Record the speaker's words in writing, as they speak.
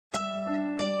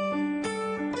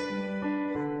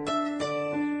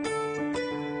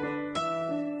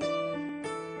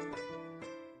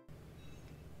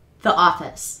The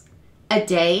Office, A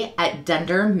Day at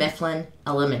Dunder Mifflin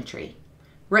Elementary.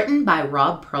 Written by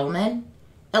Robb Pearlman.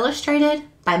 Illustrated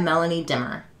by Melanie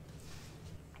Dimmer.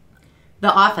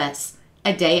 The Office,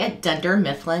 A Day at Dunder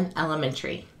Mifflin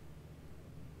Elementary.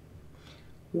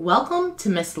 Welcome to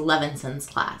Miss Levinson's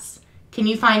class. Can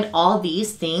you find all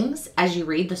these things as you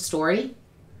read the story?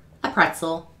 A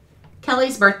pretzel,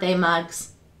 Kelly's birthday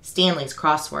mugs, Stanley's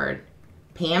crossword,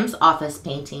 Pam's office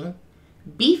painting,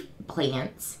 beef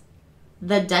plants,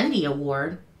 the Dundee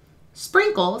Award,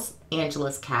 Sprinkles,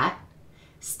 Angela's cat,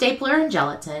 stapler and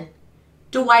gelatin,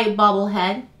 Dwight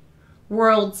bobblehead,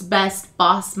 world's best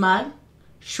boss mug,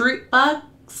 Shroot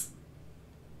bugs,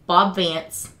 Bob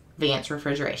Vance, Vance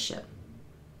refrigeration.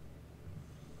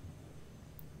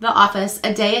 The Office,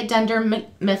 A Day at Dunder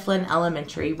Mifflin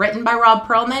Elementary, written by Robb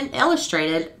Pearlman,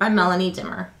 illustrated by Melanie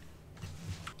Dimmer.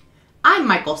 I'm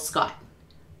Michael Scott.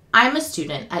 I'm a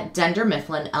student at Dunder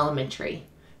Mifflin Elementary.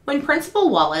 When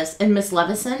Principal Wallace and Miss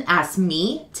Levison asked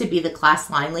me to be the class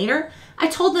line leader, I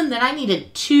told them that I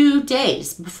needed 2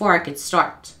 days before I could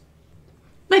start.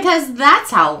 Because that's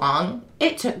how long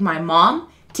it took my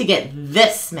mom to get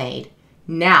this made.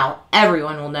 Now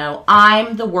everyone will know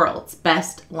I'm the world's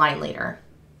best line leader.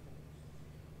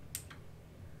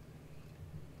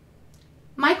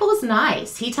 Michael's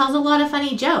nice. He tells a lot of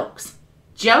funny jokes.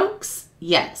 Jokes?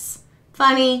 Yes.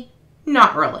 Funny?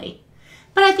 Not really.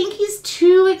 But I think he's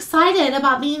too excited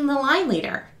about being the line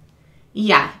leader.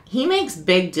 Yeah, he makes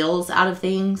big deals out of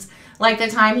things, like the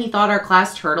time he thought our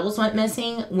class turtles went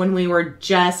missing when we were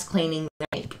just cleaning the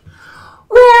lake.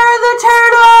 Where are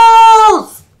the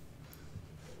turtles?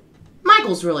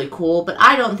 Michael's really cool, but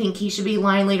I don't think he should be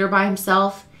line leader by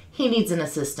himself. He needs an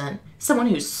assistant, someone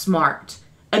who's smart,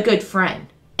 a good friend,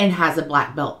 and has a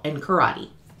black belt in karate.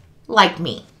 Like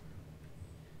me.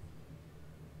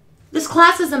 This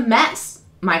class is a mess,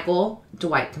 Michael,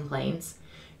 Dwight complains.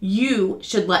 You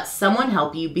should let someone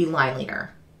help you be line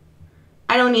leader.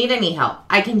 I don't need any help.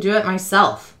 I can do it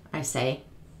myself, I say.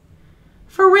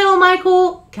 For real,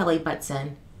 Michael, Kelly butts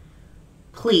in.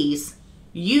 Please,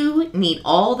 you need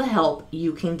all the help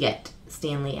you can get,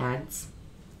 Stanley adds.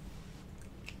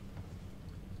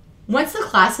 Once the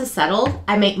class is settled,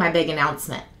 I make my big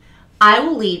announcement. I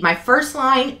will lead my first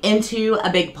line into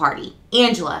a big party.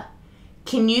 Angela,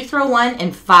 can you throw one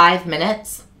in 5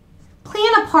 minutes?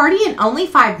 Plan a party in only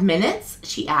 5 minutes?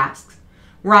 She asks.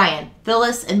 Ryan,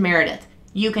 Phyllis, and Meredith,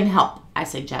 you can help, I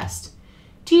suggest.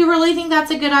 Do you really think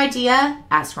that's a good idea?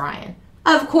 Asks Ryan.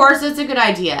 Of course it's a good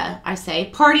idea, I say.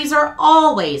 Parties are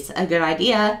always a good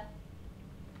idea.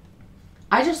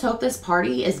 I just hope this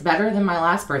party is better than my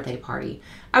last birthday party.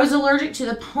 I was allergic to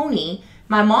the pony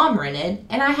my mom rented,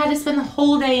 and I had to spend the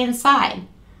whole day inside.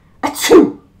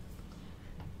 Achoo!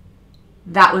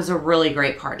 That was a really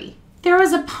great party. There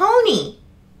was a pony.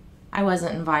 I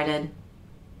wasn't invited.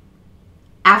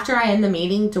 After I end the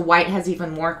meeting, Dwight has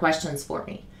even more questions for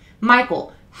me.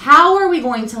 Michael, how are we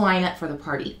going to line up for the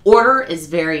party? Order is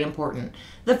very important.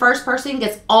 The first person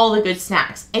gets all the good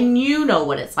snacks, and you know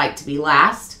what it's like to be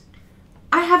last.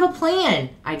 I have a plan,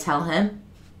 I tell him.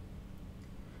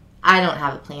 I don't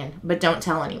have a plan, but don't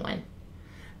tell anyone.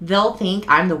 They'll think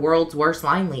I'm the world's worst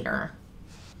line leader.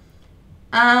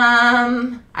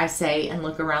 I say and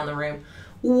look around the room.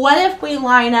 What if we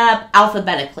line up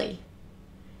alphabetically?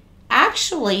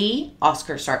 Actually,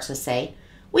 Oscar starts to say,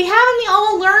 we haven't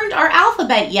all learned our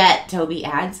alphabet yet, Toby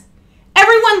adds.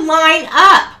 Everyone line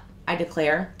up, I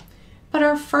declare. But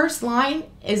our first line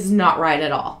is not right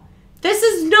at all. This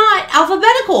is not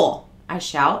alphabetical, I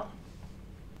shout.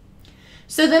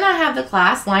 So then I have the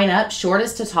class line up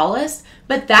shortest to tallest,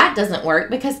 but that doesn't work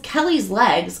because Kelly's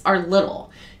legs are little.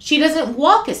 She doesn't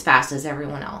walk as fast as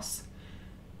everyone else.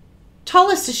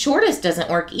 Tallest to shortest doesn't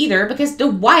work either because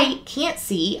Dwight can't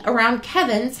see around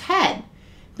Kevin's head.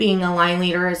 Being a line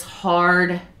leader is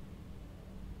hard.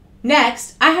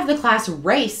 Next, I have the class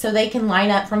race so they can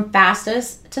line up from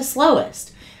fastest to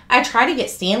slowest. I try to get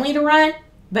Stanley to run,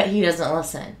 but he doesn't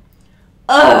listen.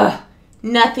 Ugh!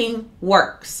 Nothing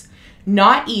works.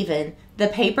 Not even the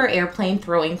paper airplane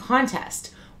throwing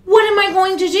contest. What am I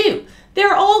going to do?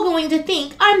 They're all going to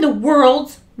think I'm the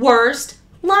world's worst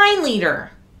line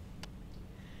leader.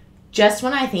 Just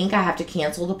when I think I have to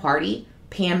cancel the party,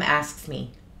 Pam asks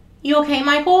me, You okay,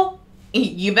 Michael?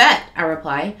 You bet, I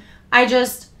reply. I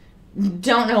just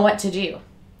don't know what to do.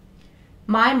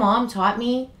 My mom taught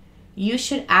me you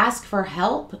should ask for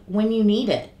help when you need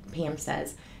it, Pam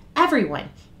says. Everyone,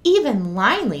 even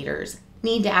line leaders,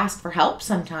 need to ask for help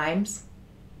sometimes.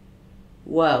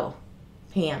 Whoa,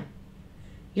 Pam.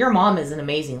 Your mom is an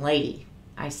amazing lady,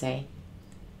 I say.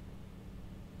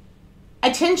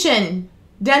 Attention,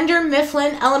 Dunder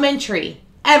Mifflin Elementary.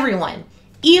 Everyone,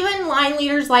 even line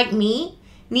leaders like me,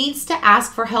 needs to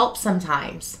ask for help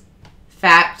sometimes.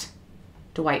 Fact,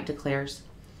 Dwight declares.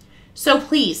 So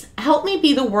please, help me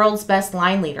be the world's best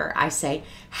line leader, I say.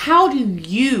 How do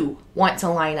you want to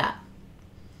line up?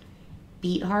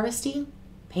 Beet harvesting,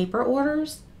 paper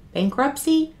orders,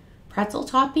 bankruptcy, pretzel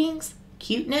toppings,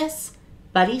 cuteness,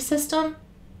 buddy system.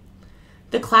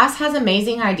 The class has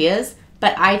amazing ideas,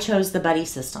 but I chose the buddy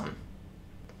system.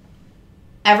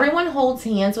 Everyone holds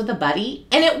hands with a buddy,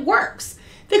 and it works.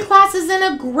 The class is in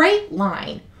a great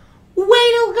line. Way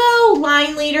to go,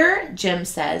 line leader, Jim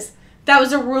says. That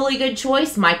was a really good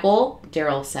choice, Michael,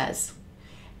 Daryl says.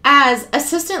 As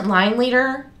assistant line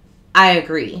leader, I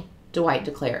agree, Dwight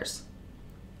declares.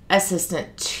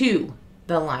 Assistant to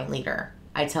the line leader,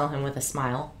 I tell him with a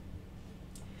smile.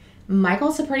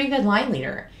 Michael's a pretty good line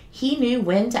leader. He knew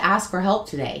when to ask for help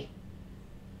today.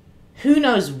 Who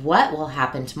knows what will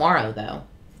happen tomorrow, though?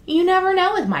 You never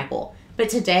know with Michael, but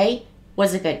today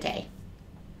was a good day.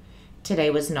 Today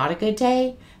was not a good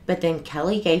day, but then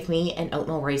Kelly gave me an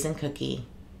oatmeal raisin cookie.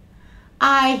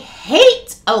 I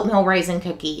hate oatmeal raisin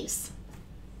cookies.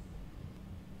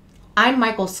 I'm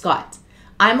Michael Scott.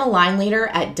 I'm a line leader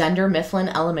at Dunder Mifflin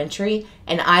Elementary,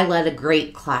 and I led a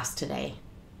great class today.